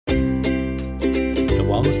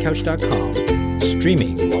wellnesscouch.com,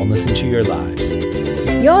 streaming wellness into your lives.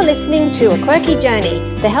 You're listening to A Quirky Journey,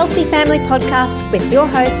 the healthy family podcast with your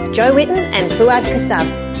hosts Jo Whitten and Fouad Kassab.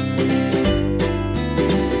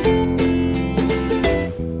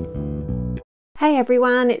 Hey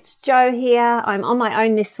everyone, it's Jo here. I'm on my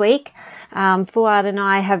own this week. Fouad and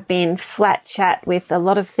I have been flat chat with a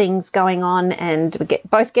lot of things going on, and we're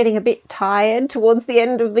both getting a bit tired towards the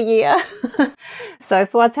end of the year. So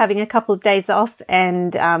Fouad's having a couple of days off,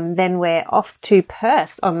 and then we're off to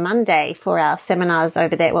Perth on Monday for our seminars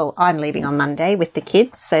over there. Well, I'm leaving on Monday with the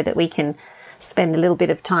kids so that we can spend a little bit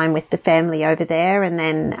of time with the family over there. And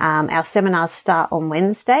then our seminars start on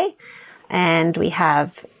Wednesday, and we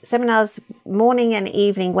have seminars morning and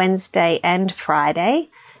evening, Wednesday and Friday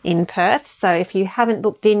in Perth. So if you haven't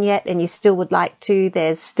booked in yet and you still would like to,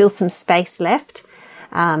 there's still some space left.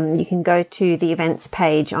 You can go to the events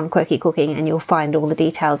page on Quirky Cooking and you'll find all the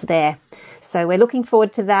details there. So we're looking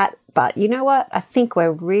forward to that. But you know what? I think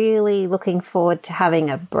we're really looking forward to having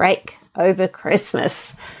a break over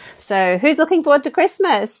Christmas. So who's looking forward to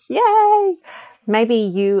Christmas? Yay! Maybe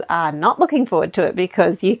you are not looking forward to it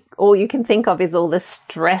because all you can think of is all the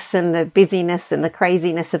stress and the busyness and the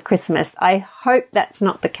craziness of Christmas. I hope that's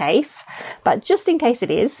not the case, but just in case it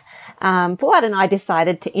is, Fouad and I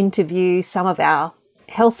decided to interview some of our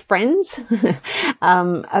health friends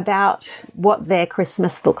about what their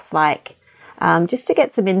Christmas looks like, just to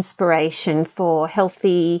get some inspiration for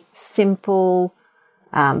healthy, simple,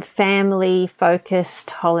 family-focused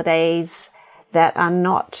holidays that are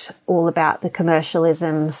not all about the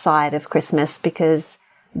commercialism side of Christmas, because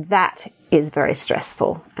that is very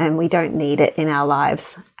stressful and we don't need it in our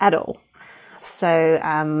lives at all.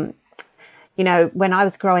 So, when I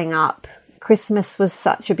was growing up, Christmas was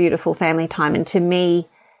such a beautiful family time. And to me,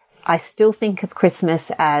 I still think of Christmas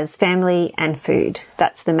as family and food.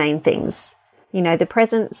 That's the main things. The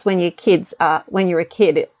presents when you're a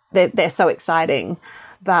kid, they're so exciting.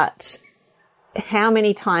 But how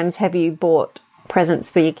many times have you bought presents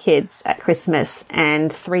for your kids at Christmas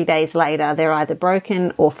and 3 days later they're either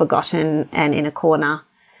broken or forgotten and in a corner,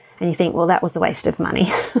 and you think, well, that was a waste of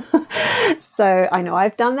money. So I know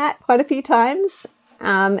I've done that quite a few times.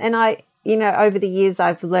 And over the years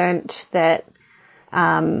I've learnt that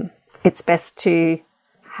it's best to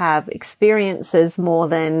have experiences more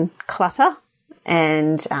than clutter,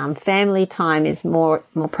 and family time is more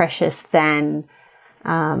precious than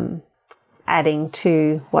adding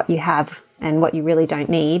to what you have and what you really don't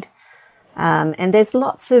need. And there's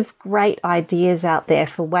lots of great ideas out there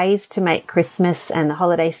for ways to make Christmas and the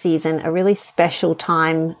holiday season a really special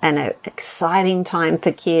time and an exciting time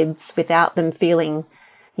for kids without them feeling,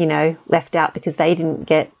 left out because they didn't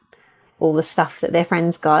get all the stuff that their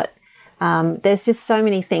friends got. There's just so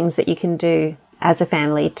many things that you can do as a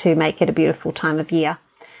family to make it a beautiful time of year.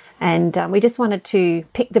 And we just wanted to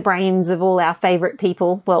pick the brains of all our favourite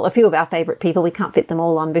people. Well, a few of our favourite people. We can't fit them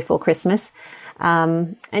all on before Christmas.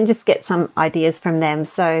 And just get some ideas from them.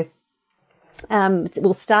 So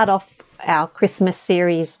we'll start off our Christmas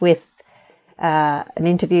series with an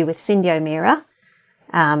interview with Cyndi O'Meara.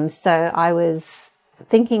 So I was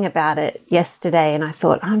thinking about it yesterday and I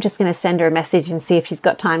thought, I'm just going to send her a message and see if she's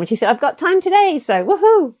got time. And she said, I've got time today. So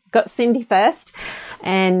woohoo, got Cyndi first.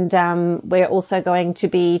 And we're also going to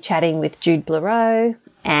be chatting with Jude Blereau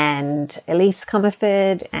and Elise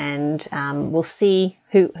Comerford, and we'll see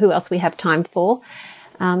who else we have time for.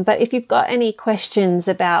 But if you've got any questions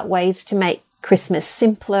about ways to make Christmas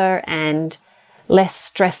simpler and less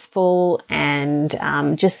stressful, and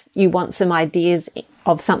just you want some ideas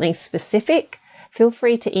of something specific, feel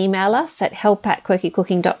free to email us at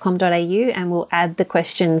help@quirkycooking.com.au and we'll add the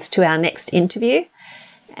questions to our next interview.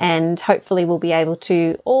 And hopefully we'll be able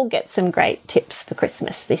to all get some great tips for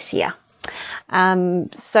Christmas this year.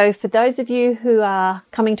 So for those of you who are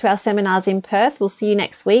coming to our seminars in Perth, we'll see you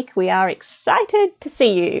next week. We are excited to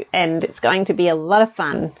see you and it's going to be a lot of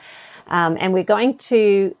fun. And we're going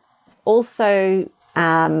to also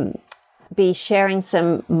be sharing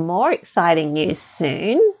some more exciting news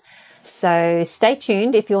soon. So stay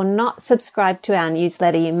tuned. If you're not subscribed to our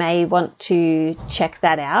newsletter, you may want to check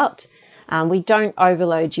that out. We don't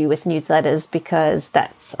overload you with newsletters because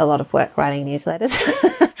that's a lot of work writing newsletters.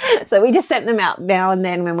 So we just send them out now and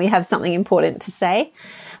then when we have something important to say.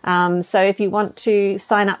 So if you want to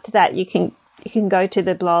sign up to that, you can go to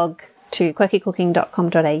the blog to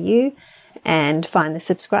quirkycooking.com.au and find the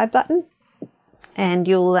subscribe button, and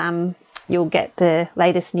you'll get the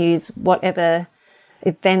latest news, whatever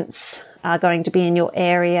events are going to be in your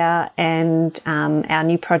area, and our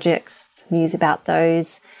new projects, news about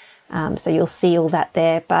those. So you'll see all that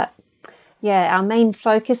there. But our main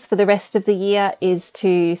focus for the rest of the year is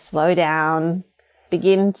to slow down,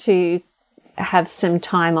 begin to have some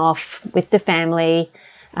time off with the family,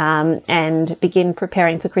 and begin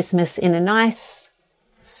preparing for Christmas in a nice,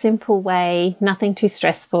 simple way, nothing too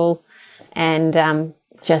stressful, and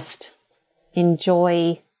just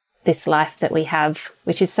enjoy this life that we have,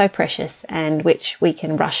 which is so precious and which we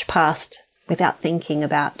can rush past without thinking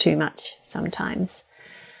about too much sometimes.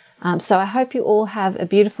 So I hope you all have a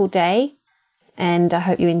beautiful day, and I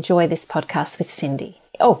hope you enjoy this podcast with Cyndi.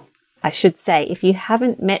 Oh, I should say, if you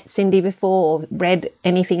haven't met Cyndi before or read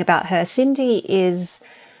anything about her, Cyndi is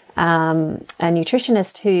a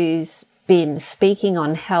nutritionist who's been speaking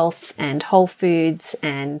on health and whole foods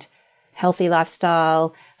and healthy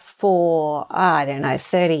lifestyle for,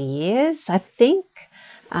 30 years, I think.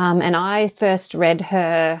 And I first read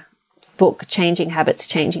her book, Changing Habits,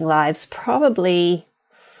 Changing Lives, probably,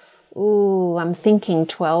 I'm thinking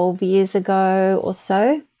 12 years ago or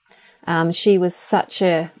so. She was such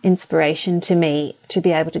an inspiration to me to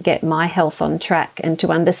be able to get my health on track and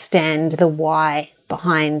to understand the why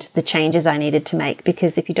behind the changes I needed to make.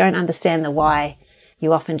 Because if you don't understand the why,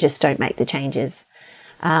 you often just don't make the changes.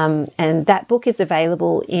 And that book is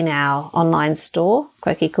available in our online store,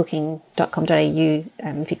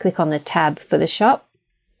 quirkycooking.com.au, if you click on the tab for the shop.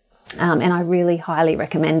 And I really highly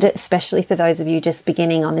recommend it, especially for those of you just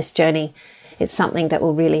beginning on this journey. It's something that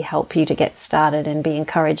will really help you to get started and be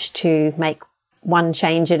encouraged to make one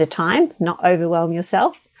change at a time, not overwhelm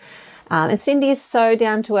yourself. And Cyndi is so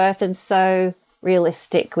down to earth and so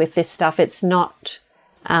realistic with this stuff. It's not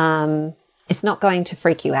going to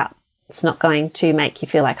freak you out. It's not going to make you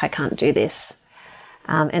feel like I can't do this.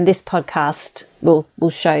 And this podcast will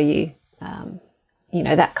show you,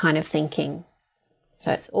 that kind of thinking.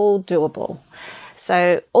 So it's all doable.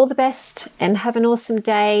 So all the best and have an awesome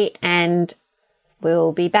day, and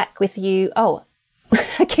we'll be back with you. Oh,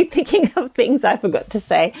 I keep thinking of things I forgot to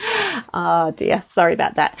say. Oh dear. Sorry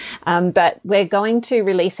about that. But we're going to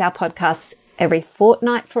release our podcasts every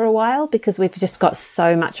fortnight for a while because we've just got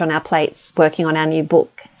so much on our plates working on our new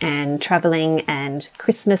book and traveling and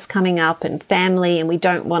Christmas coming up and family. And we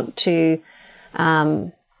don't want to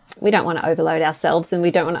overload ourselves, and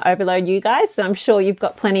we don't want to overload you guys. So I'm sure you've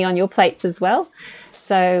got plenty on your plates as well.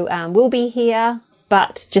 So we'll be here,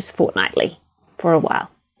 but just fortnightly for a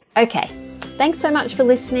while. Okay. Thanks so much for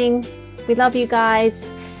listening. We love you guys,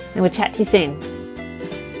 and we'll chat to you soon.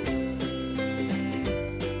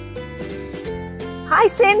 Hi,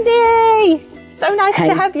 Cyndi. So nice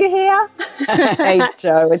to have you here. Hey,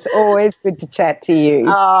 Jo. It's always good to chat to you.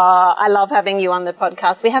 Oh, I love having you on the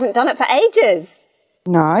podcast. We haven't done it for ages.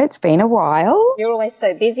 No, it's been a while. You're always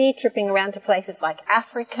so busy tripping around to places like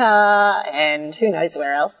Africa and who knows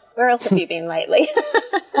where else. Where else have you been lately?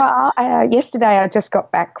 Well, yesterday I just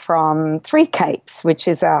got back from Three Capes, which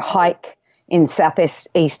is a hike in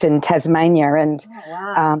southeastern Tasmania. And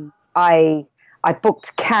I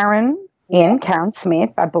booked Karen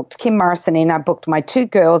Smith. I booked Kim Morrison in. I booked my two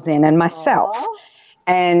girls in and myself. Aww.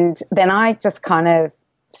 And then I just kind of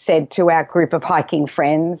said to our group of hiking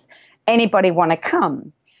friends, anybody want to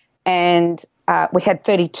come? And we had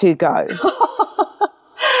 32 go.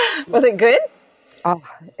 Was it good? Oh,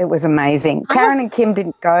 it was amazing. Karen and Kim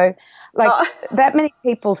didn't go. That many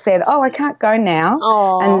people said, I can't go now.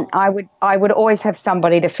 Aww. And I would always have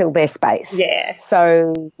somebody to fill their space. Yeah.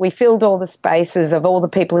 So we filled all the spaces of all the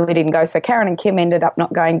people who didn't go. So Karen and Kim ended up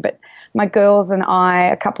not going, but my girls and I,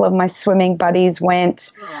 a couple of my swimming buddies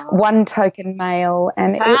went, one token male,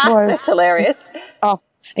 and it was... That's hilarious.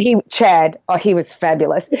 Chad, he was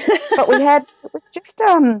fabulous. But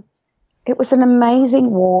it was an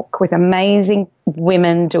amazing walk with amazing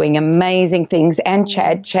women doing amazing things. And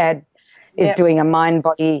Chad is doing a mind,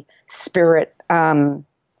 body, spirit thing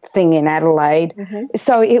in Adelaide. Mm-hmm.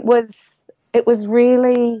 So it was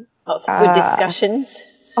really... Lots of good discussions.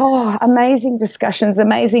 Amazing discussions,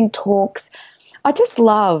 amazing talks. I just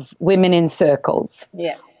love women in circles.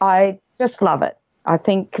 Yeah. I just love it. I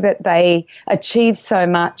think that they achieve so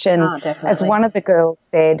much. And as one of the girls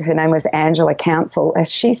said, her name was Angela Council, as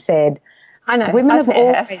she said, I know, women have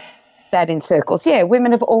always sat in circles. Yeah,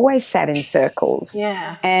 women have always sat in circles.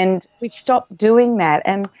 Yeah. And we've stopped doing that.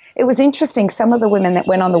 And it was interesting, some of the women that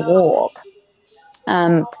went on the walk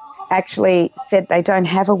actually said they don't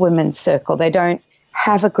have a women's circle. They don't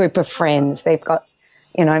have a group of friends. They've got,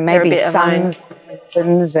 maybe sons,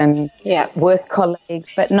 husbands and work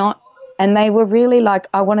colleagues, but not. And they were really like,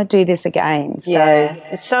 I want to do this again. So,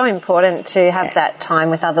 it's so important to have that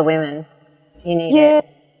time with other women. You need it.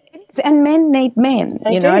 It and men need men,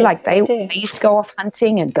 They know, do. like they used to go off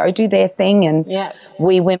hunting and go do their thing. And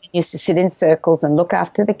we women used to sit in circles and look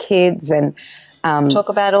after the kids and talk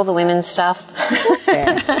about all the women's stuff.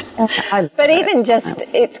 But even just,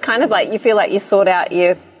 it's kind of like you feel like you sort out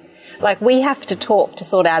like we have to talk to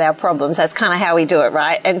sort out our problems. That's kind of how we do it,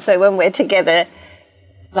 right? And so when we're together,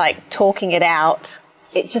 like talking it out,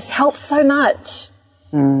 it just helps so much.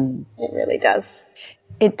 It really does.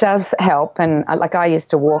 It does help. And like I used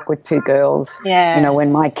to walk with two girls. Yeah. You know,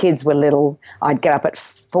 when my kids were little, I'd get up at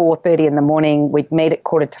 4:30 in the morning. We'd meet at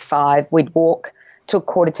 4:45. We'd walk till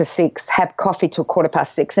 5:45, have coffee till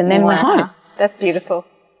 6:15, and then we're home. That's beautiful.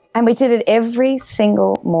 And we did it every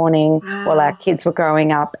single morning while our kids were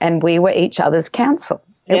growing up, and we were each other's counsel.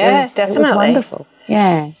 Definitely. It was wonderful.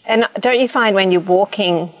 Yeah. And don't you find when you're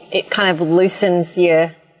walking, it kind of loosens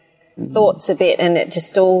your thoughts a bit, and it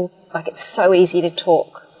just all, like, it's so easy to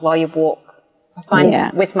talk while you walk. I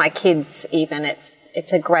find with my kids even, it's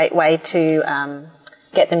a great way to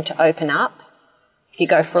get them to open up. If you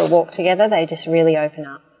go for a walk together, they just really open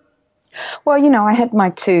up. Well, you know, I had my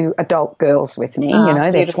two adult girls with me,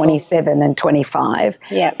 they're beautiful. 27 and 25.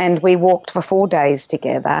 Yeah. And we walked for 4 days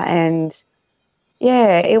together, and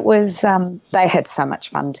it was, they had so much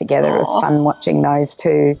fun together. It was fun watching those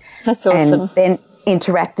two. That's awesome. And then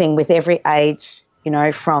interacting with every age,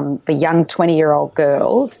 from the young 20-year-old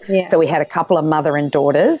girls. Yeah. So we had a couple of mother and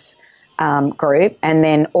daughters group, and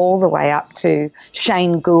then all the way up to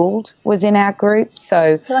Shane Gould was in our group.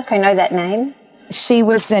 So I feel like I know that name. She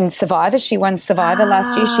was in Survivor. She won Survivor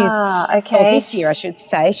last year. This year, I should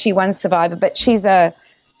say. She won Survivor, but she's a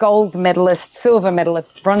gold medalist, silver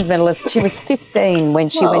medalist, bronze medalist. She was 15 when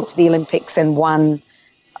she went to the Olympics and won,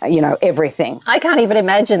 everything. I can't even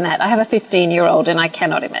imagine that. I have a 15-year-old and I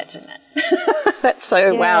cannot imagine that. That's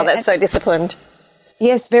so, wow, that's so disciplined.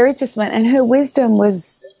 Yes, very disciplined. And her wisdom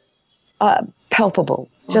was palpable.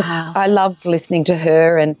 I loved listening to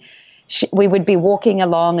her, and we would be walking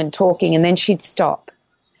along and talking, and then she'd stop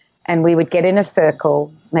and we would get in a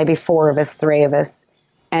circle, maybe 4 of us, 3 of us,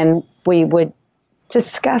 and we would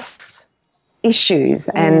discuss issues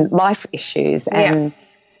and life issues. And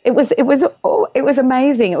it was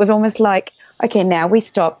amazing. It was almost like, okay, now we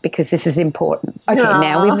stop because this is important. Okay,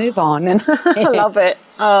 now we move on. And I love it.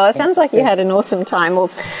 Oh, it sounds like you had an awesome time.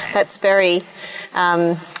 Well, that's very,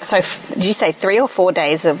 did you say 3 or 4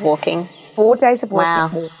 days of walking? 4 days of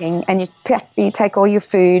walking, and you take all your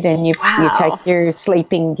food, and you take your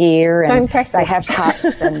sleeping gear. So and impressive. They have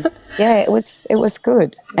huts, and it was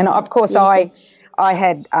good. And of course, I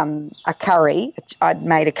had a curry. I'd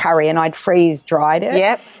made a curry, and I'd freeze dried it.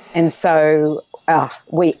 Yep. And so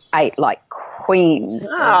we ate like queens.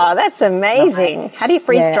 Oh, that's amazing! How do you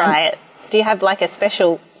freeze dry it? Do you have like a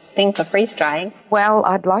special thing for freeze drying? Well,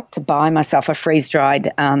 I'd like to buy myself a freeze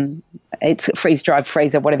dried. It's a freeze-dried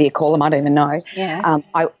freezer, whatever you call them. I don't even know. Yeah.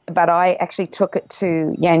 But I actually took it to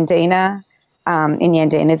Yandina. In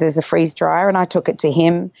Yandina, there's a freeze dryer, and I took it to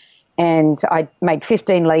him, and I made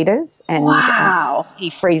 15 litres, and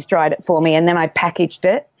he freeze-dried it for me, and then I packaged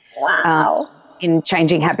it. Wow. In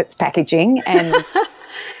Changing Habits packaging, and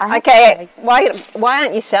okay. Why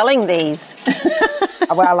aren't you selling these?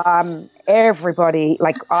 Well, everybody,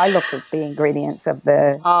 like, I looked at the ingredients of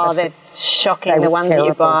the they're shocking, the ones that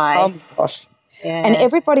you buy. Oh, my gosh. Yeah. And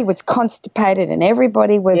everybody was constipated, and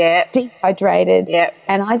everybody was dehydrated. Yep.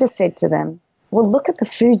 And I just said to them, well, look at the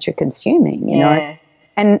food you're consuming, you know.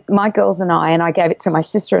 And my girls and I gave it to my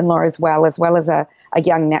sister-in-law as well as a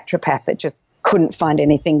young naturopath that just couldn't find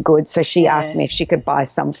anything good. So she asked me if she could buy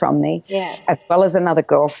some from me, as well as another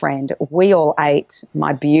girlfriend. We all ate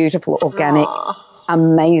my beautiful, organic,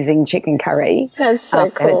 amazing chicken curry. That's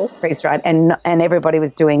so cool. Freeze-dried. And everybody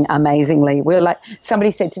was doing amazingly. We were like,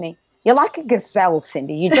 somebody said to me, you're like a gazelle,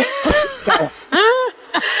 Cyndi. You just go.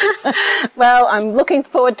 Well, I'm looking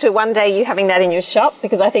forward to one day you having that in your shop,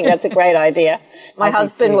 because I think that's a great idea. My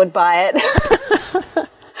husband would buy it.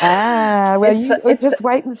 Well, just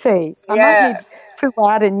wait and see. I might need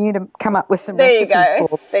Fouad and you to come up with some recipes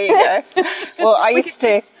for. There you go. Well,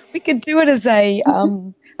 we could do it as a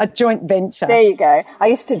joint venture. There you go. I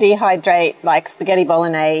used to dehydrate like spaghetti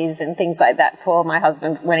bolognese and things like that for my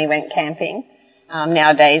husband when he went camping.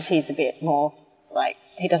 Nowadays, he's a bit more like,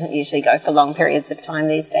 he doesn't usually go for long periods of time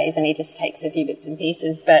these days, and he just takes a few bits and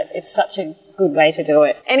pieces, but it's such a good way to do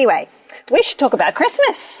it. Anyway, we should talk about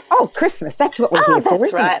Christmas. Oh, Christmas. That's what we're here for,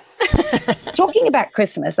 isn't it? Talking about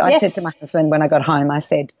Christmas, I said to my husband when I got home, I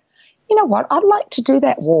said, you know what, I'd like to do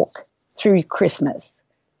that walk through Christmas.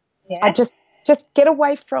 Yeah. I just get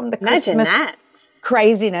away from the Christmas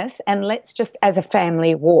craziness, and let's just as a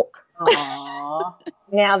family walk Aww.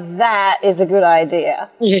 Now that is a good idea.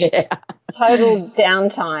 Yeah. Total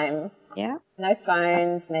downtime. Yeah. No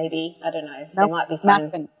phones, maybe. I don't know. Nope, There might be fun.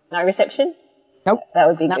 nothing. No reception? Nope. That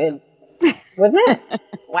would be Nothing. good, wouldn't it?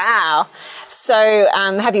 Wow. So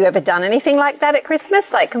have you ever done anything like that at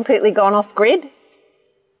Christmas, like completely gone off grid?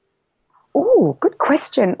 Oh, good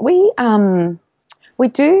question. We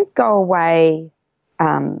do go away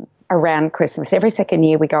around Christmas. Every second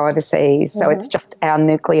year we go overseas. So it's just our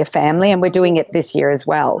nuclear family, and we're doing it this year as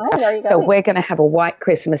well. Oh, where are you so going? we're going to have a white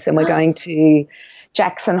Christmas, and we're going to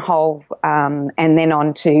Jackson Hole and then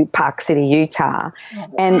on to Park City, Utah.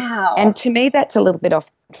 Wow. And to me that's a little bit off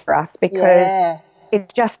for us because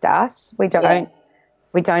it's just us. We don't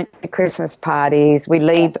do Christmas parties. We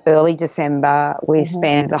leave early December. We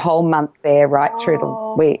spend the whole month there right through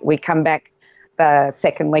to we come back the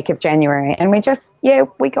second week of January, and we just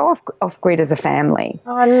we go off grid as a family.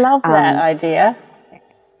 Oh, I love that idea.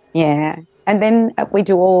 Yeah. And then we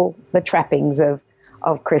do all the trappings of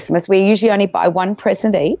Christmas. We usually only buy one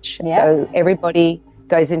present each. Yeah. So everybody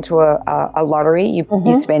goes into a lottery. You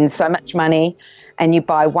spend so much money and you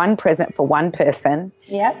buy one present for one person.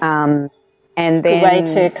 Yeah. And it's then a good way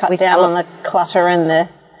to cut down on the clutter and the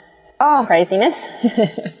craziness.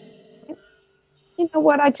 You know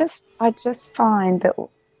what? I just find that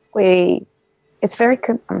it's very.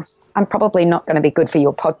 I'm probably not going to be good for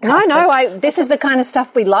your podcast. No. This is the kind of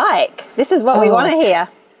stuff we like. This is what we want to hear.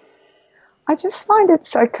 I just find it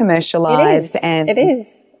so commercialized, and it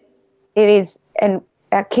is, and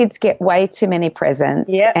our kids get way too many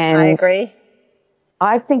presents. Yeah, and I agree.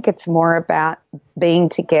 I think it's more about being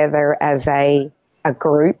together as a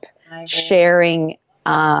group, sharing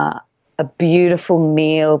a beautiful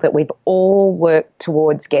meal that we've all worked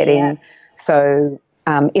towards getting. Yeah. So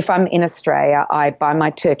if I'm in Australia, I buy my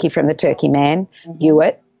turkey from the turkey man,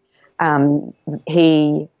 Hewitt.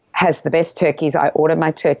 He has the best turkeys. I order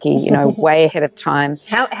my turkey, way ahead of time.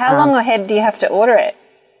 How long ahead do you have to order it?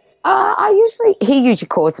 He usually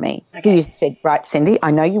calls me. Okay. He usually said, right, Cyndi,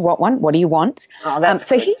 I know you want one. What do you want? Oh,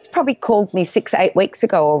 so he's probably called me 6-8 weeks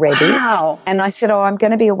ago already. Wow. And I said, I'm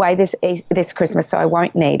going to be away this Christmas, so I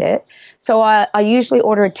won't need it. So I usually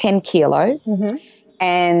order a 10 kilo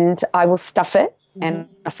and I will stuff it and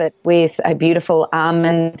stuff it with a beautiful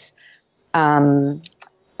almond.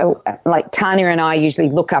 Like Tanya and I usually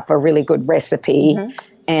look up a really good recipe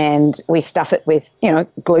and we stuff it with,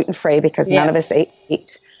 gluten-free because none of us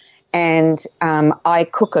eat. And I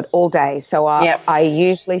cook it all day. So I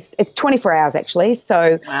usually, it's 24 hours actually.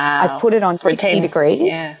 So I put it on 60 degrees.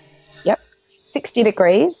 Yeah. Yep. 60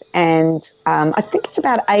 degrees. And I think it's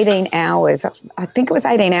about 18 hours. I think it was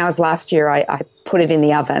 18 hours last year. I put it in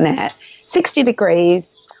the oven at 60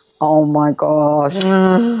 degrees. Oh my gosh.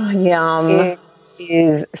 Yum. It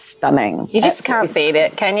is stunning. You just can't beat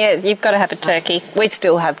it, can you? You've got to have a turkey. We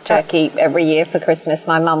still have turkey every year for Christmas.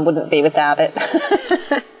 My mum wouldn't be without it.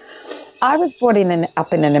 I was brought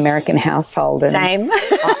up in an American household. And Same.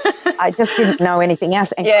 I just didn't know anything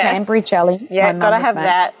else. And cranberry jelly. Yeah, got to have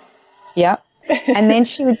that. Yep. And then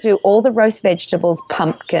she would do all the roast vegetables,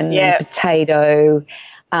 pumpkin and potato.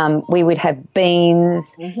 We would have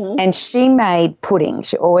beans. And she made pudding.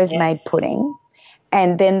 She always made pudding.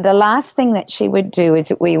 And then the last thing that she would do is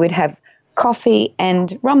that we would have coffee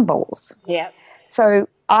and rumbles. Yeah. So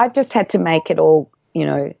I've just had to make it all,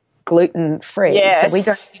 gluten-free. Yes. So we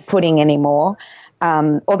don't do pudding anymore,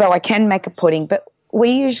 although I can make a pudding. But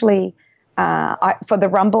we usually, for the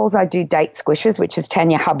rumbles, I do date squishes, which is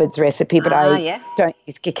Tanya Hubbard's recipe, but I don't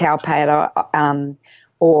use cacao powder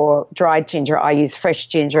or dried ginger. I use fresh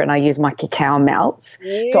ginger and I use my cacao melts.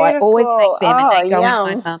 Beautiful. So I always make them and they go in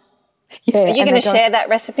my mum. Yeah, are you going to share that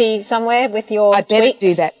recipe somewhere with your I better tweets?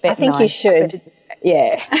 do that. I think you should.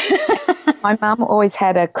 Yeah. My mum always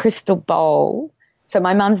had a crystal bowl. So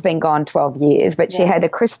my mum's been gone 12 years, but she had a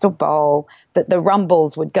crystal bowl that the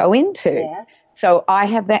rumbles would go into. Yeah. So I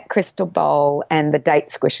have that crystal bowl and the date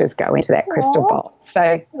squishes go into that crystal bowl.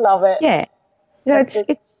 So love it. Yeah. So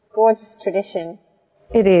it's gorgeous tradition.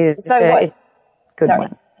 It is. So it's a good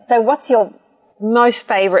one. So what's your most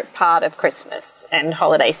favourite part of Christmas and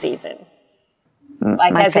holiday season?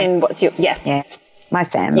 Like my family.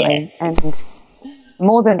 And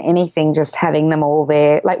more than anything, just having them all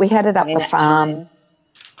there. Like we had it up the farm.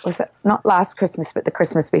 Was it not last Christmas, but the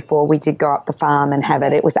Christmas before, we did go up the farm and have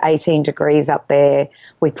it. It was 18 degrees up there.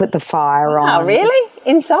 We put the fire on. Oh, really?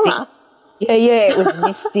 In summer? Yeah, it was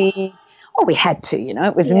misty. We had to,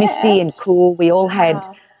 it was misty and cool. We all had,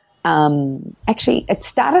 actually it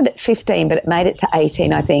started at 15, but it made it to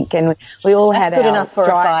 18, I think. And we all had our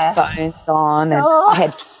dry phones on, and I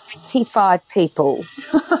had 25 people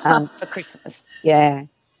for Christmas. Yeah.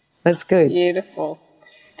 That's good. Beautiful.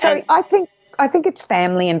 So I think it's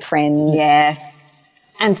family and friends. Yeah.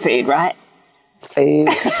 And food, right? Food.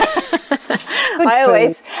 I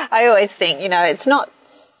always think,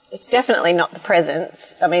 it's definitely not the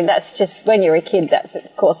presents. I mean, that's just when you're a kid, that's of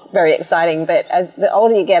course very exciting. But as the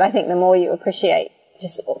older you get, I think the more you appreciate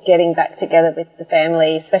just getting back together with the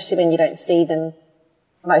family, especially when you don't see them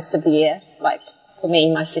most of the year. Like for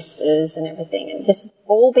me, my sisters and everything, and just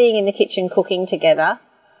all being in the kitchen cooking together.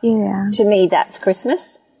 Yeah. To me, that's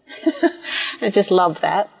Christmas. I just love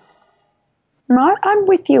that. No, I'm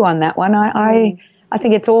with you on that one. I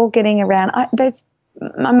think it's all getting around.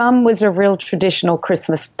 My mum was a real traditional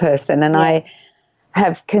Christmas person, and I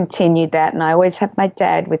have continued that. And I always have my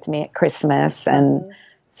dad with me at Christmas, and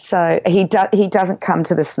so he doesn't come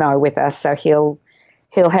to the snow with us. So he'll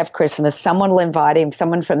have Christmas. Someone will invite him.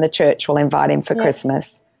 Someone from the church will invite him for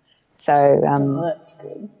Christmas. So that's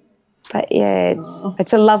good. But yeah,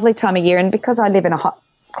 it's a lovely time of year, and because I live in a hot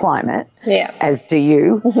climate, as do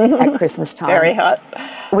you at Christmas time. Very hot.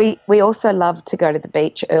 We also love to go to the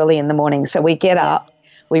beach early in the morning. So we get up,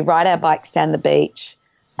 we ride our bikes down the beach,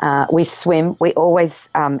 we swim. We always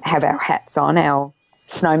have our hats on, our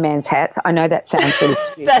snowman's hats. I know that sounds really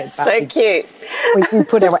stupid. That's so cute. We can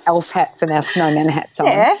put our elf hats and our snowman hats on.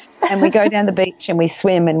 Yeah. And we go down the beach and we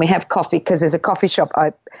swim and we have coffee because there's a coffee shop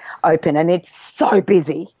open and it's so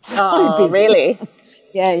busy. So busy. Really?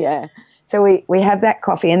 Yeah. So we have that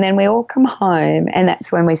coffee and then we all come home, and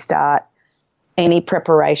that's when we start any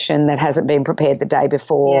preparation that hasn't been prepared the day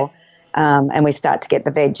before, and we start to get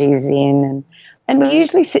the veggies in, and we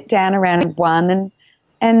usually sit down around 1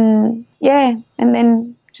 and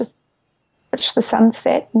then just watch the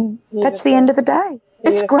sunset, and that's the end of the day. Beautiful.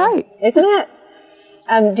 It's great. Isn't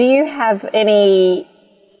it? Do you have any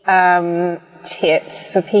tips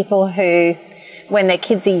for people who, when their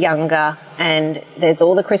kids are younger and there's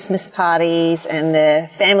all the Christmas parties and the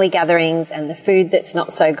family gatherings and the food that's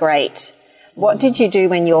not so great, what did you do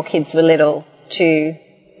when your kids were little to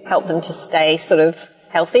help them to stay sort of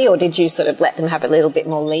healthy, or did you sort of let them have a little bit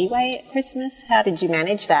more leeway at Christmas? How did you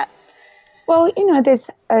manage that? Well, there's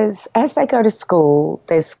as they go to school,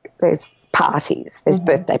 there's parties, there's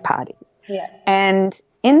birthday parties. Yeah. And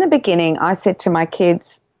in the beginning, I said to my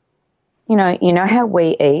kids, you know how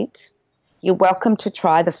we eat? You're welcome to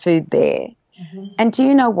try the food there. Mm-hmm. And do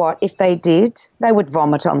you know what? If they did, they would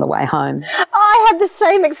vomit on the way home. I had the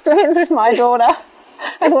same experience with my daughter.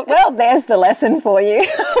 I thought, well, there's the lesson for you.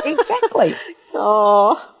 Exactly.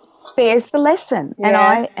 Oh. There's the lesson.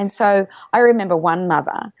 Yeah. And so I remember one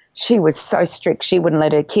mother, she was so strict. She wouldn't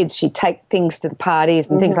let her kids, she'd take things to the parties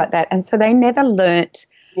and things like that. And so they never learnt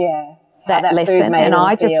that lesson. And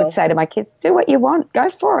I just would say to my kids, do what you want, go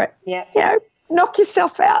for it. Yeah. Knock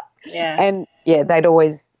yourself out. Yeah. And they'd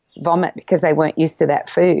always vomit because they weren't used to that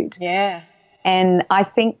food. Yeah. And I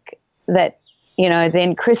think that,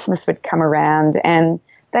 then Christmas would come around and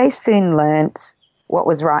they soon learnt what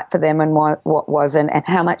was right for them and what wasn't, and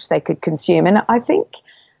how much they could consume. And I think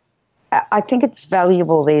it's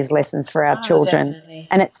valuable, these lessons for our children. Definitely.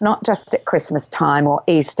 And it's not just at Christmas time or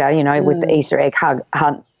Easter, with the Easter egg hunt,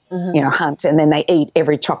 hunt, and then they eat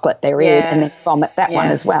every chocolate there is and then vomit that one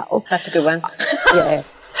as well. That's a good one. Yeah.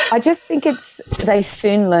 I just think they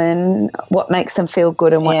soon learn what makes them feel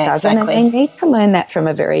good and what doesn't. Exactly. And they need to learn that from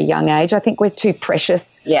a very young age. I think we're too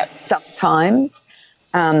precious sometimes.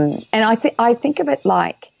 And I think of it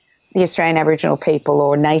like the Australian Aboriginal people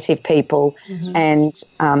or native people, and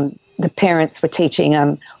the parents were teaching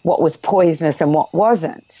them what was poisonous and what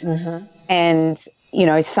wasn't. Mm-hmm. And,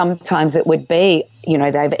 sometimes it would be,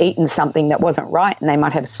 they've eaten something that wasn't right and they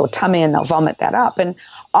might have a sore tummy and they'll vomit that up. And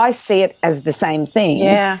I see it as the same thing.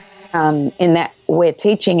 Yeah. In that we're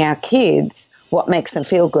teaching our kids what makes them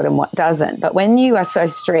feel good and what doesn't. But when you are so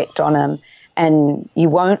strict on them and you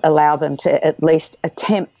won't allow them to at least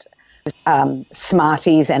attempt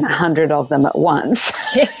Smarties and 100 of them at once,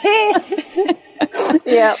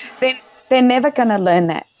 then they're never going to learn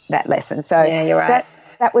that lesson. So you're right.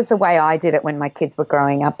 That was the way I did it when my kids were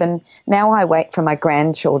growing up. And now I wait for my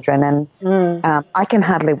grandchildren, and I can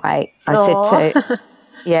hardly wait.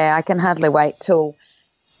 I can hardly wait till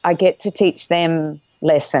I get to teach them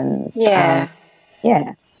lessons. Yeah.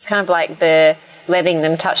 Yeah. It's kind of like the letting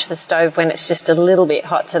them touch the stove when it's just a little bit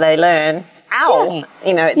hot so they learn, ow,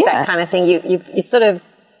 it's that kind of thing. You're sort of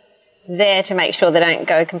there to make sure they don't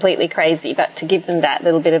go completely crazy, but to give them that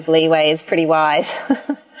little bit of leeway is pretty wise.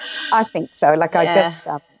 I think so. Like I just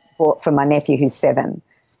bought for my nephew who's 7.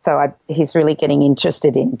 So he's really getting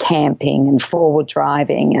interested in camping and forward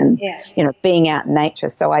driving and, being out in nature.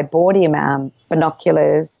 So I bought him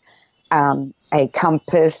binoculars, a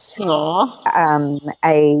compass, Aww.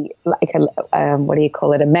 what do you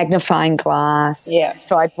call it, a magnifying glass. Yeah.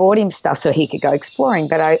 So I bought him stuff so he could go exploring,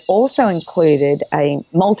 but I also included a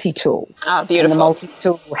multi-tool. Oh, beautiful. And the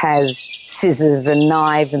multi-tool has scissors and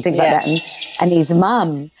knives and things like that. And his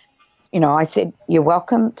mum, I said, you're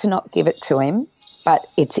welcome to not give it to him, but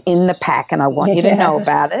it's in the pack and I want you to know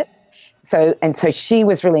about it. So she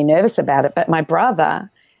was really nervous about it. But my brother,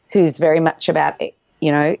 who's very much about,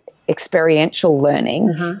 experiential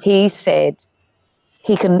learning, he said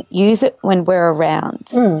he can use it when we're around.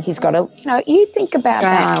 He's got you think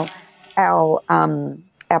about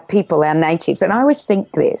our people, our natives, and I always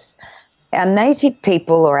think this, our native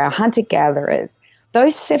people or our hunter-gatherers,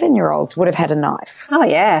 those 7-year-olds would have had a knife. Oh,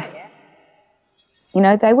 yeah.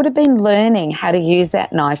 They would have been learning how to use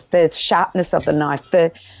that knife, the sharpness of the knife,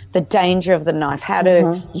 the danger of the knife, how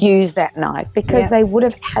to use that knife, because they would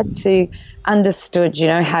have had to understood,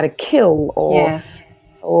 how to kill or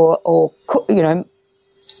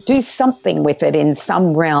do something with it in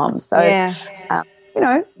some realm. So,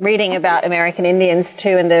 reading about American Indians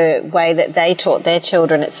too and the way that they taught their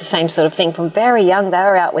children, it's the same sort of thing. From very young, they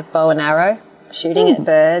were out with bow and arrow, shooting at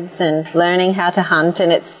birds and learning how to hunt,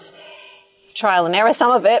 and it's trial and error,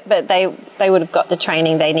 some of it, but they would have got the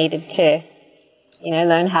training they needed to,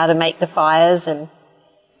 learn how to make the fires and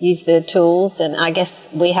use the tools. And I guess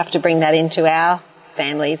we have to bring that into our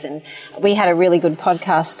families. And we had a really good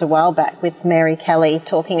podcast a while back with Mary Kelly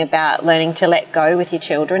talking about learning to let go with your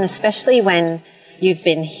children, especially when you've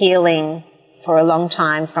been healing for a long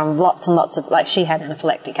time from lots and lots of, like she had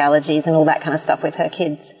anaphylactic allergies and all that kind of stuff with her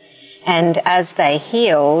kids. And as they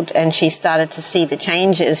healed and she started to see the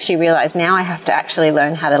changes, she realized, now I have to actually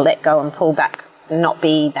learn how to let go and pull back and not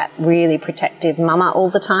be that really protective mama all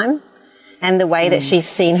the time. And the way that she's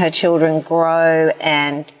seen her children grow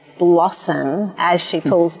and blossom as she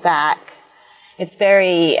pulls back, it's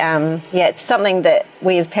very, it's something that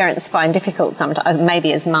we as parents find difficult sometimes,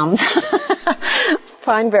 maybe as mums,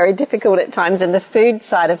 find very difficult at times. And the food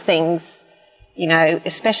side of things,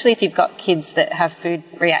 especially if you've got kids that have food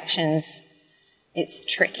reactions, it's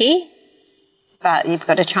tricky, but you've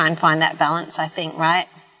got to try and find that balance, I think, right?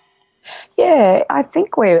 Yeah, I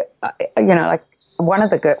think we're, like one of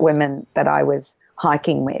the women that I was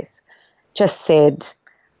hiking with just said,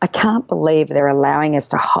 I can't believe they're allowing us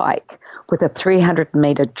to hike with a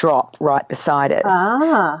 300-metre drop right beside us.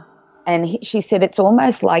 Ah. And she said it's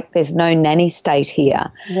almost like there's no nanny state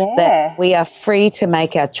here, that we are free to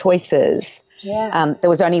make our choices. Yeah. There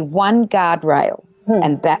was only one guardrail,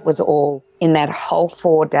 and that was all in that whole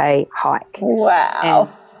 4-day hike. Wow.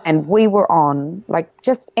 And we were on,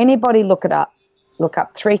 just anybody look up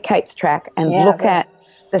Three Capes Track and look at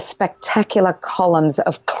the spectacular columns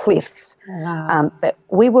of cliffs that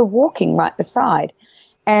we were walking right beside.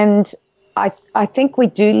 And I think we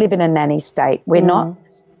do live in a nanny state. We're not,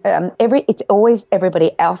 it's always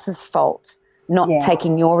everybody else's fault, not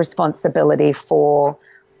taking your responsibility for,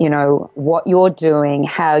 what you're doing,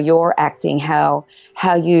 how you're acting, how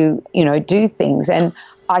you, do things. And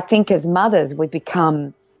I think as mothers, we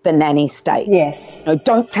become the nanny state. Yes.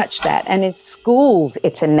 Don't touch that. And in schools,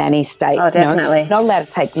 it's a nanny state. Oh, definitely. You're not allowed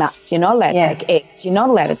to take nuts. You're not allowed to take eggs. You're not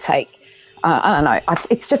allowed to take, I don't know.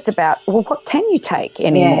 It's just about, what can you take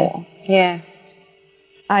anymore? Yeah.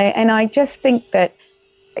 I just think that,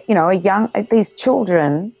 these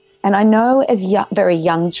children, and I know as very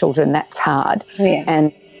young children, that's hard. Yeah.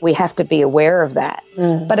 And we have to be aware of that.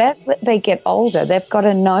 But as they get older, they've got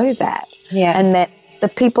to know that. Yeah. And that the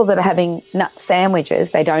people that are having nut sandwiches,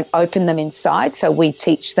 they don't open them inside. So we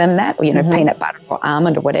teach them that, peanut butter or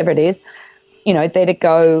almond or whatever it is, they're to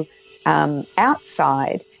go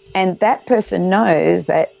outside. And that person knows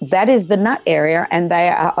that is the nut area and they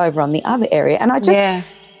are over on the other area. And I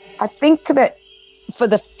think that for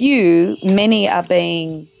the few, many are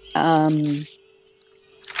being,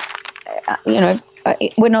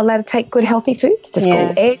 we're not allowed to take good healthy foods to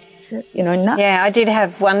school, eggs, nuts. Yeah, I did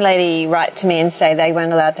have one lady write to me and say they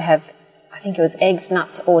weren't allowed to have, I think it was eggs,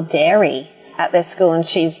 nuts or dairy at their school. And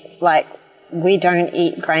she's like, we don't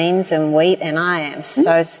eat grains and wheat, and I am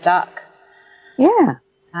so stuck. Yeah.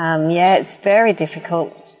 It's very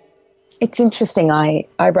difficult. It's interesting. I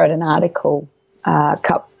wrote an article a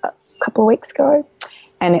couple of weeks ago,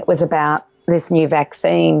 and it was about this new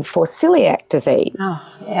vaccine for celiac disease. Oh,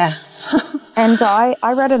 yeah. And I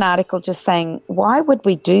wrote an article just saying, why would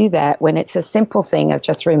we do that when it's a simple thing of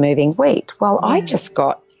just removing wheat? Well, I just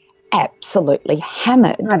got absolutely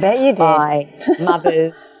hammered. I bet you did. By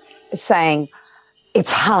mothers saying,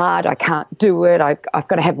 it's hard, I can't do it, I've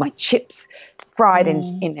got to have my chips fried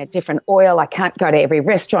in a different oil. I can't go to every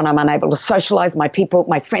restaurant. I'm unable to socialize. My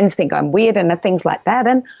friends think I'm weird and things like that.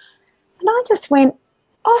 And I just went,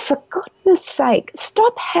 oh, for goodness sake,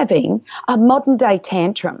 stop having a modern day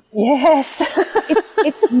tantrum. Yes.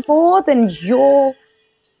 It's more than your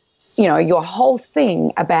whole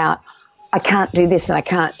thing about I can't do this and I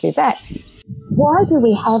can't do that. Why do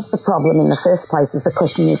we have the problem in the first place is the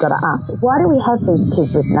question you've got to ask. Why do we have these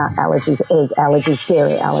kids with nut allergies, egg allergies,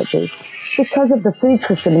 dairy allergies? Because of the food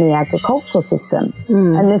system and the agricultural system.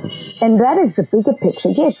 And that is the bigger picture.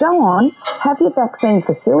 Yeah, go on, have your vaccine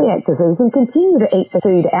for celiac disease and continue to eat the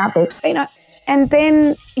food out there. And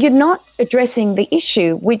then you're not addressing the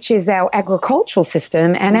issue, which is our agricultural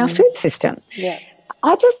system and our food system. Yeah.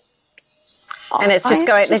 There's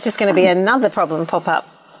just going to be another problem pop up.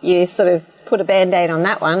 You sort of put a Band-Aid on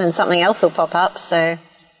that one and something else will pop up. So,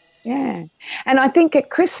 yeah. And I think at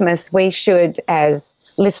Christmas we should, as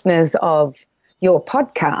listeners of your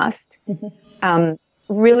podcast,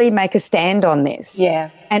 really make a stand on this. Yeah.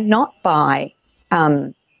 And not buy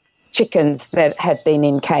chickens that have been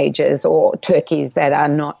in cages or turkeys that are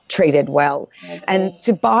not treated well. Okay. And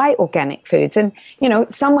to buy organic foods. And,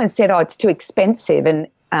 someone said, oh, it's too expensive.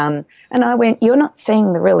 And I went, you're not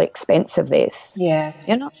seeing the real expense of this. Yeah.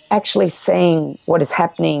 You're not actually seeing what is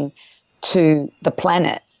happening to the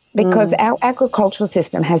planet because our agricultural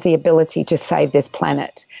system has the ability to save this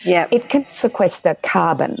planet. Yeah. It can sequester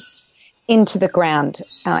carbon into the ground.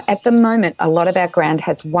 At the moment, a lot of our ground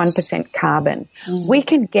has 1% carbon. We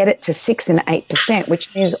can get it to 6 and 8%,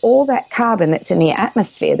 which means all that carbon that's in the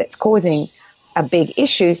atmosphere that's causing a big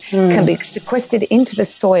issue can be sequestered into the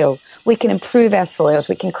soil. We can improve our soils.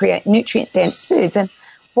 We can create nutrient-dense foods. And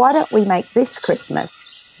why don't we make this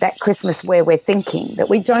Christmas that Christmas where we're thinking that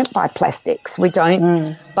we don't buy plastics, we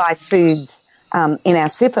don't buy foods in our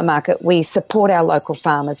supermarket. We support our local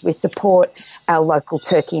farmers. We support our local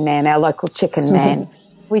turkey man, our local chicken man.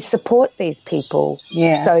 We support these people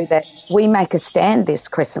so that we make a stand this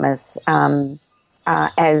Christmas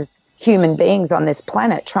as human beings on this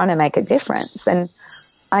planet trying to make a difference. And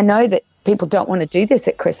I know that people don't want to do this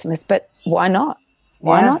at Christmas, but why not?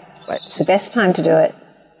 Why not? It's the best time to do it.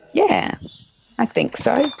 Yeah, I think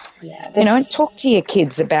so. Yeah, and talk to your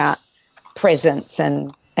kids about presents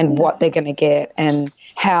and what they're going to get and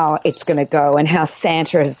how it's going to go and how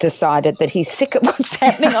Santa has decided that he's sick of what's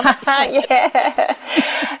happening on the planet. Yeah.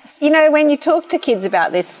 When you talk to kids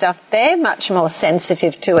about this stuff, they're much more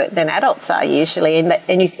sensitive to it than adults are usually.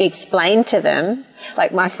 And you explain to them,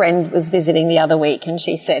 like my friend was visiting the other week and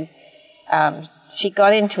she said she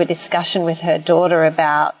got into a discussion with her daughter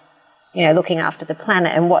about, looking after the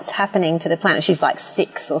planet and what's happening to the planet. She's like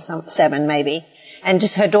 6 or 7 maybe. And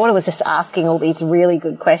just her daughter was just asking all these really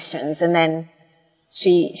good questions. And then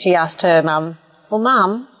she asked her mum, well,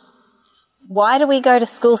 Mum, why do we go to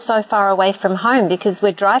school so far away from home? Because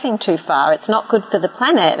we're driving too far. It's not good for the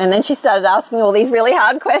planet. And then she started asking all these really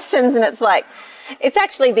hard questions. And it's like, it's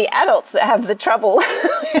actually the adults that have the trouble.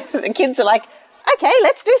 The kids are like, okay,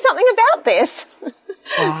 let's do something about this.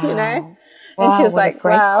 Wow. And she was like,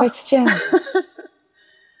 great question.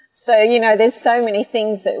 So, there's so many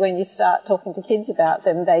things that when you start talking to kids about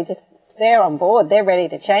them, they're on board. They're ready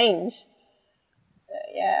to change. So,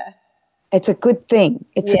 yeah. It's a good thing.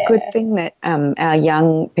 It's a good thing that our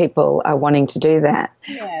young people are wanting to do that.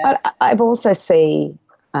 Yeah. I've also see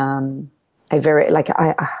I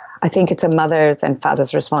think it's a mother's and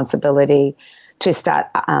father's responsibility to start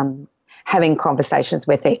having conversations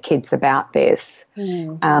with their kids about this.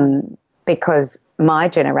 Because my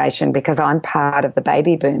generation, because I'm part of the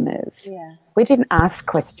baby boomers, we didn't ask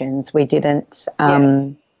questions. We didn't,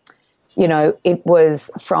 it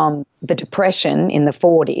was from the Depression in the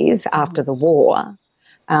 40s after the war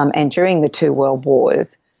and during the 2 world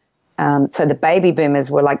wars. So the baby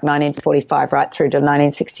boomers were like 1945 right through to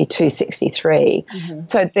 1962, 63.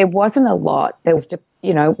 So there wasn't a lot. There was,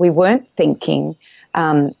 we weren't thinking.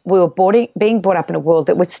 We were being brought up in a world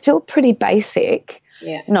that was still pretty basic.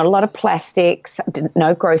 Yeah. Not a lot of plastics,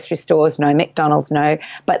 no grocery stores, no McDonald's, no.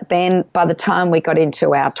 But then by the time we got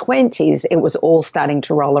into our 20s, it was all starting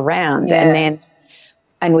to roll around. Yeah.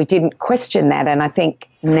 And we didn't question that. And I think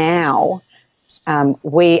now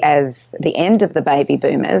we, as the end of the baby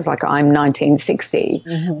boomers, like I'm 1960,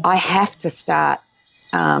 I have to start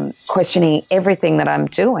questioning everything that I'm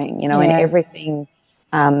doing, and everything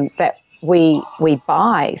that we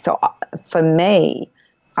buy. So for me,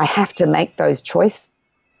 I have to make those choices.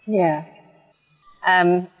 Yeah.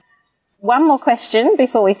 One more question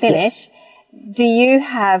before we finish. Yes. Do you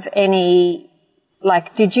have any,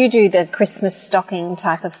 did you do the Christmas stocking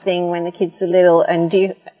type of thing when the kids were little?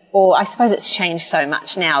 And or I suppose it's changed so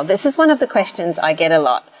much now. This is one of the questions I get a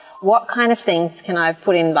lot. What kind of things can I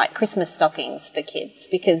put in like Christmas stockings for kids?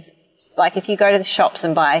 Because like if you go to the shops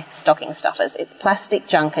and buy stocking stuffers, it's plastic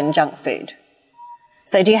junk and junk food.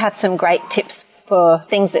 So do you have some great tips for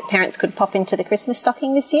things that parents could pop into the Christmas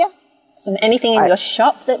stocking this year? Anything in your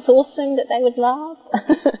shop that's awesome that they would love?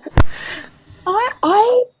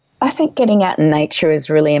 I think getting out in nature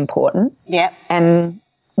is really important. Yeah. And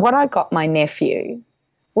what I got my nephew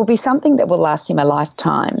will be something that will last him a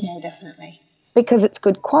lifetime. Yeah, definitely. Because it's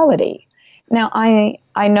good quality. Now, I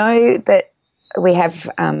know that we have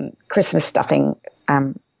Christmas stuffers,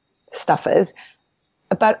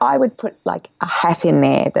 but I would put like a hat in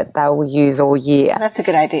there that they'll use all year. That's a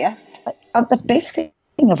good idea. The best thing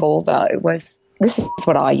of all, though, was this is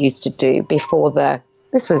what I used to do before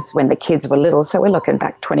this was when the kids were little, so we're looking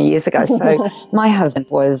back 20 years ago. So my husband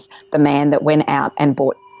was the man that went out and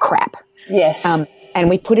bought crap. Yes. And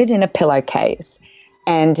we put it in a pillowcase,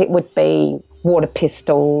 and it would be water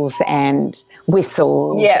pistols and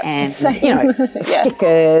whistles and,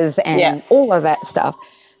 stickers and all of that stuff.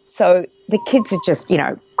 So the kids would just,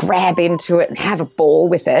 grab into it and have a ball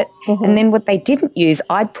with it. Mm-hmm. And then what they didn't use,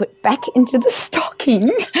 I'd put back into the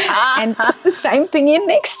stocking and put the same thing in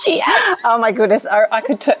next year. Oh, my goodness. I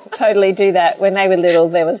could totally do that. When they were little,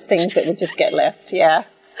 there was things that would just get left. Yeah.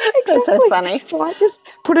 Exactly. That's so funny. So I just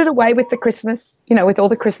put it away with the Christmas, with all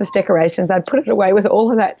the Christmas decorations. I'd put it away with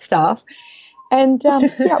all of that stuff. And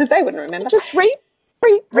they wouldn't remember. Just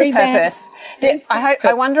repurpose.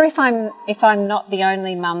 I wonder if I'm not the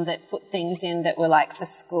only mum that put things in that were like for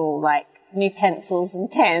school, like new pencils and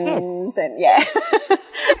pens, and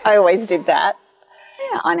I always did that.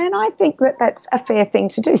 Yeah, and I think that's a fair thing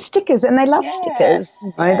to do. Stickers, and they love stickers.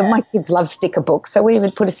 My kids love sticker books, so we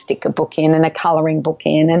would put a sticker book in and a colouring book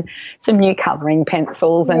in and some new colouring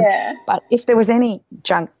pencils. But if there was any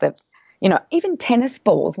junk that, even tennis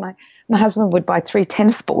balls, my husband would buy 3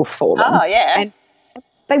 tennis balls for them. Oh, yeah. And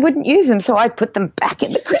they wouldn't use them, so I'd put them back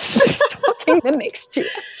in the Christmas stocking the next year.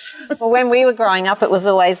 Well, when we were growing up,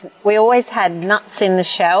 we always had nuts in the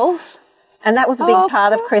shells. And that was a big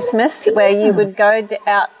part of Christmas, where you would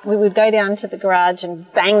we would go down to the garage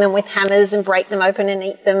and bang them with hammers and break them open and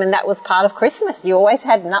eat them. And that was part of Christmas. You always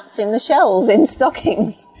had nuts in the shells in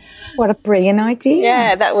stockings. What a brilliant idea.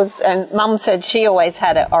 Yeah, and Mum said she always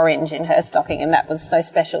had an orange in her stocking, and that was so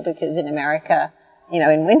special because in America,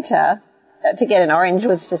 in winter, to get an orange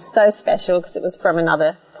was just so special because it was from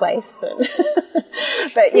another place.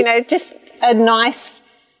 But, just a nice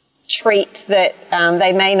treat that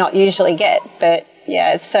they may not usually get, but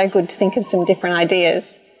it's so good to think of some different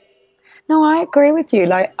ideas. No, I agree with you.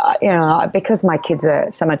 Like, because my kids are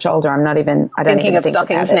so much older, I don't even think of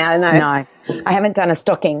stockings now. No, I haven't done a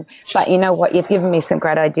stocking. But you know what? You've given me some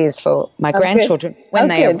great ideas for my grandchildren when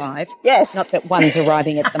they arrive. Yes. Not that one's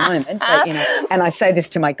arriving at the moment, but and I say this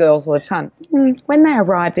to my girls all the time. When they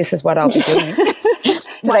arrive, this is what I'll be doing.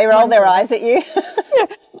 Do they roll their eyes at you?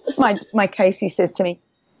 My Casey says to me,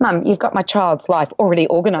 Mum, you've got my child's life already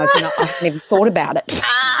organised and I haven't even thought about it.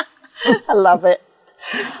 I love it.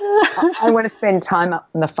 I want to spend time up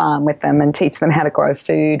on the farm with them and teach them how to grow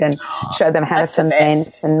food and show them how to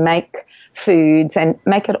ferment and make foods and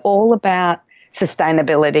make it all about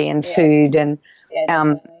sustainability and food and,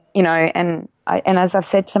 and as I've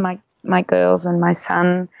said to my girls and my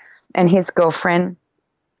son and his girlfriend,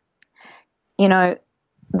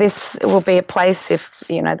 this will be a place if,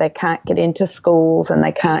 they can't get into schools and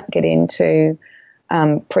they can't get into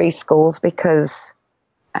preschools because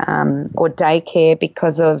or daycare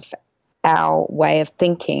because of our way of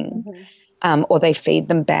thinking, or they feed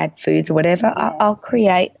them bad foods or whatever. Yeah. I'll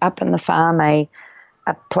create up in the farm a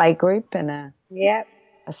play group and a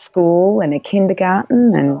school and a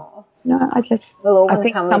kindergarten and I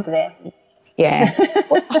think come over there. Yeah,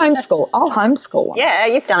 homeschool. I'll homeschool. Yeah,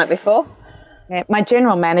 you've done it before. Yeah, my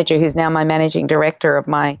general manager, who's now my managing director of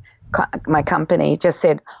my company, just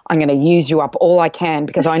said, I'm going to use you up all I can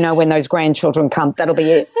because I know when those grandchildren come, that'll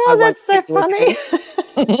be it. Oh, that's so funny.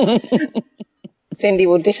 Cyndi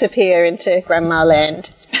will disappear into grandma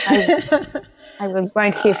land. I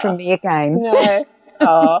won't hear from me again. No.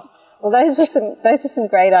 Oh, well, those are some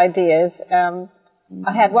great ideas. I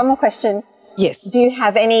had one more question. Yes. Do you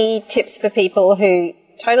have any tips for people who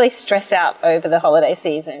totally stress out over the holiday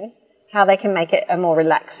season, how they can make it a more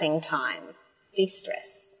relaxing time,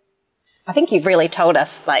 de-stress? I think you've really told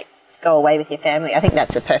us, go away with your family. I think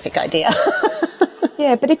that's a perfect idea.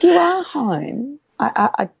 Yeah, but if you are home,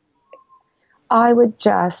 I would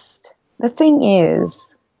just, the thing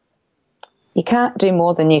is, you can't do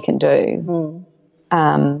more than you can do.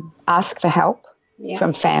 Ask for help.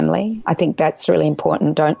 from family. I think that's really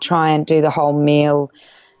important. Don't try and do the whole meal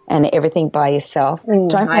and everything by yourself.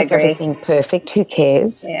 Don't make everything perfect. Who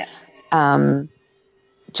cares? Yeah.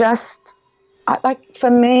 For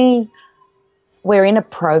me, we're in a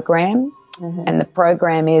program, and the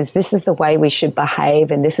program is this is the way we should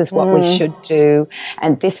behave, and this is what we should do,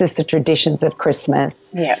 and this is the traditions of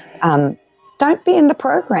Christmas. Yeah. Don't be in the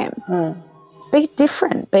program. Be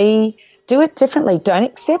different. Do it differently. Don't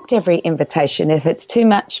accept every invitation. If it's too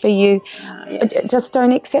much for you, just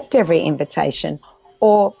don't accept every invitation,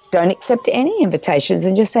 or don't accept any invitations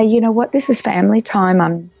and just say, you know what, this is family time.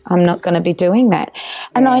 I'm not going to be doing that.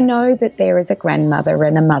 And I know that there is a grandmother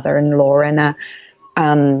and a mother-in-law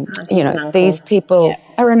and these people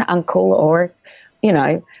are an uncle or,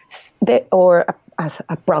 or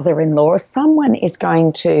a brother-in-law. Someone is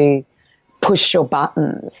going to push your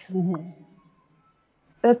buttons.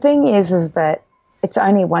 The thing is that it's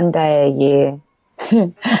only one day a year.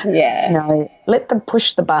 Let them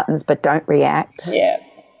push the buttons, but don't react. Yeah.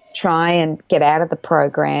 Try and get out of the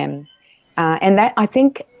program. And that, I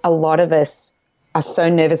think a lot of us are so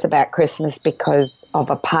nervous about Christmas because of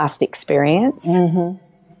a past experience.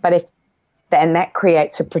 But that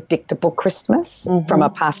creates a predictable Christmas from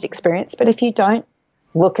a past experience. But if you don't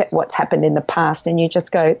look at what's happened in the past and you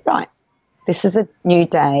just go, right, this is a new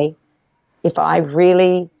day. If I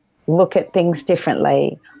really look at things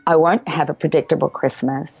differently, I won't have a predictable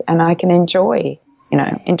Christmas and I can enjoy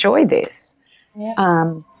this.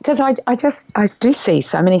 Yeah. Because I do see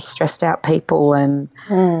so many stressed out people and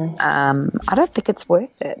I don't think it's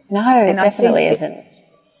worth it. No, it definitely isn't.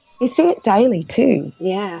 You see it daily too.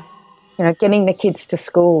 Yeah. Getting the kids to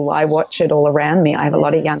school, I watch it all around me. I have a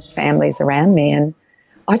lot of young families around me and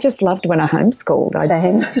I just loved when I homeschooled.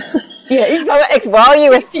 Same. Yeah, exactly.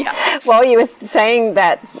 While you were saying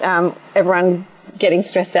that, everyone getting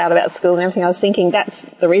stressed out about school and everything, I was thinking that's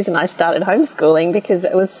the reason I started homeschooling, because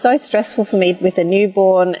it was so stressful for me with a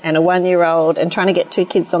newborn and a 1-year-old and trying to get 2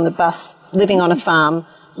 kids on the bus, living on a farm,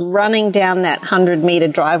 running down that 100-metre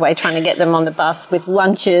driveway trying to get them on the bus with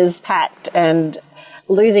lunches packed and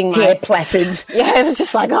losing my hair plaited. Yeah, it was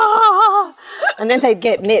just like, and then they'd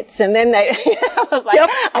get nits and then I was like,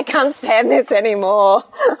 I can't stand this anymore.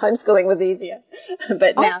 Homeschooling was easier.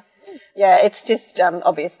 But now, it's just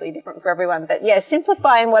obviously different for everyone. But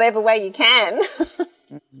simplify in whatever way you can.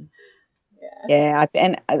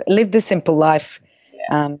 And live the simple life.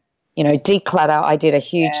 Yeah. Declutter. I did a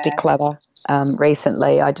huge declutter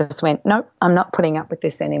recently. I just went, nope, I'm not putting up with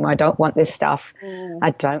this anymore. I don't want this stuff.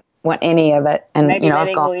 I don't want any of it. And maybe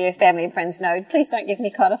I've got all your family and friends know, please don't give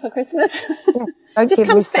me clutter for Christmas. Just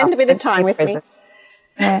come spend a bit of time with me.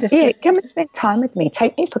 Come and spend time with me.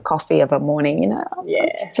 Take me for coffee of a morning,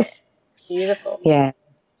 It's just beautiful.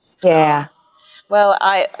 Yeah. Well,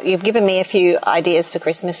 you've given me a few ideas for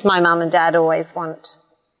Christmas. My mum and dad always want,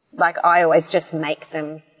 I always just make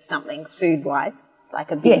them something food-wise,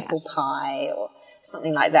 like a beautiful pie or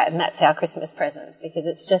something like that, and that's our Christmas presents, because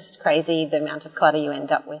it's just crazy the amount of clutter you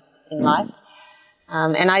end up with in life.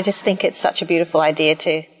 And I just think it's such a beautiful idea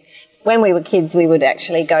to, when we were kids, we would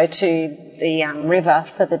actually go to the river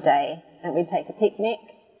for the day and we'd take a picnic.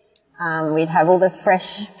 We'd have all the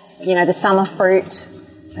fresh, the summer fruit,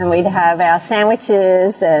 and we'd have our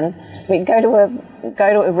sandwiches, and we'd go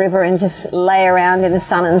to a river and just lay around in the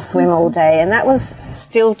sun and swim all day. And that was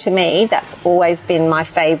still, to me, that's always been my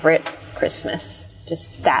favourite Christmas.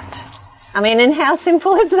 Just that. I mean, and how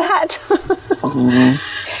simple is that?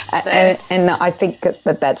 And I think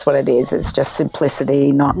that's what it is. It's just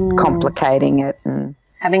simplicity, not complicating it. And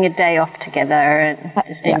having a day off together and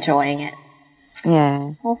just enjoying it.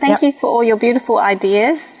 Yeah. Well, thank you for all your beautiful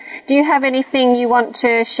ideas. Do you have anything you want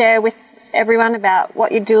to share with everyone about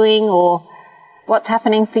what you're doing or what's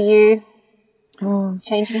happening for you?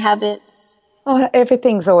 Changing habits? Oh,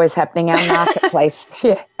 everything's always happening. Our marketplace,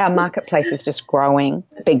 our marketplace is just growing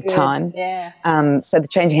big time. Yeah. So the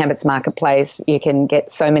Changing Habits marketplace, you can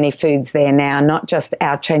get so many foods there now, not just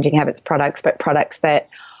our Changing Habits products, but products that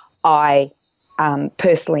I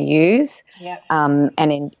personally use and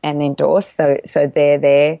endorse. So they're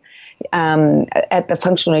there. At the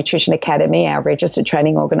Functional Nutrition Academy, our registered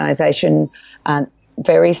training organisation,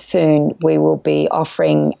 very soon we will be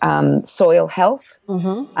offering soil health,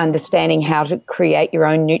 understanding how to create your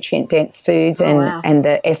own nutrient-dense foods, and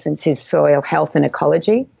the essence is soil health and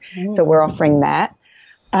ecology. So we're offering that.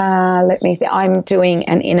 I'm doing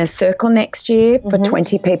an inner circle next year for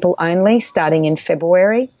 20 people only, starting in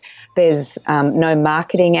February. There's no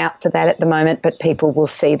marketing out for that at the moment, but people will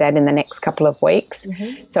see that in the next couple of weeks.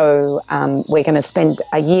 So we're going to spend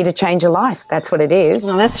a year to change a life. That's what it is.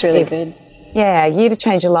 Oh, that's really good. Yeah, a year to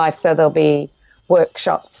change a life. So there'll be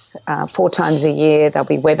workshops 4 times a year. There'll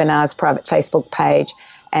be webinars, private Facebook page.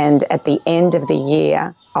 And at the end of the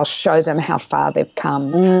year, I'll show them how far they've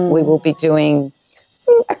come. We will be doing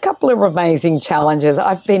a couple of amazing challenges.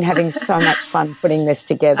 I've been having so much fun putting this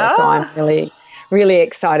together, so I'm really, really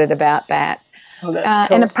excited about that. Oh, that's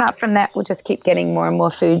cool. And apart from that, we'll just keep getting more and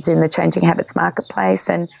more foods in the Changing Habits marketplace,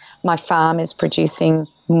 and my farm is producing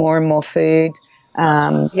more and more food.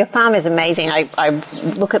 Your farm is amazing. I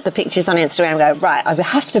look at the pictures on Instagram and go, right, I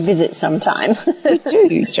have to visit sometime. We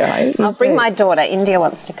do, Jo. I'll bring my daughter. India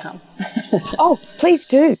wants to come. Oh, please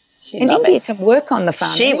do. And India can work on the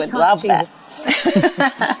farm. She would love that.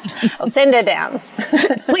 I'll send her down.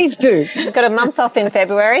 Please do. She's got a month off in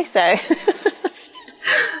February, so.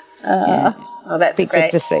 Oh, that's Be great.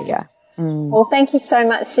 good to see you. Well, thank you so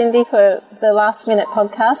much, Cyndi, for the last minute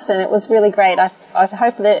podcast, and it was really great. I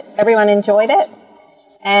hope that everyone enjoyed it.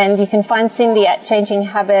 And you can find Cyndi at Changing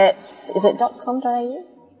Habits. Is it .com.au?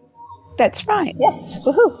 That's right. Yes.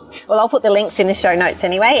 Woohoo. Well, I'll put the links in the show notes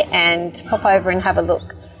anyway, and pop over and have a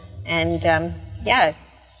look. And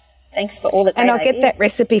thanks for all the great And I'll ideas. get that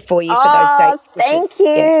recipe for you for those dates. Thank you.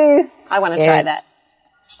 Yeah. I want to try that.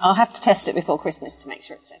 I'll have to test it before Christmas to make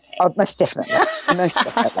sure it's okay. Oh, most definitely. Most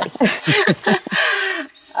definitely.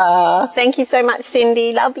 Thank you so much,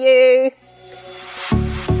 Cyndi. Love you.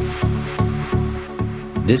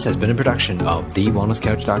 This has been a production of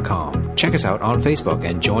TheWellnessCouch.com. Check us out on Facebook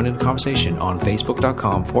and join in the conversation on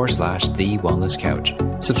Facebook.com/The Wellness Couch.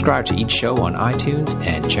 Subscribe to each show on iTunes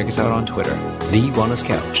and check us out on Twitter. The Wellness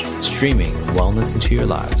Couch, streaming wellness into your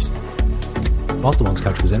lives. Whilst the Wellness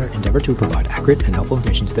Couch presenter endeavor to provide accurate and helpful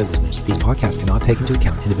information to their listeners, these podcasts cannot take into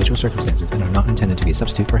account individual circumstances and are not intended to be a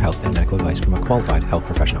substitute for health and medical advice from a qualified health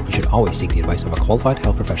professional. You should always seek the advice of a qualified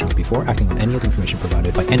health professional before acting on any of the information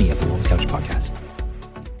provided by any of the Wellness Couch podcasts.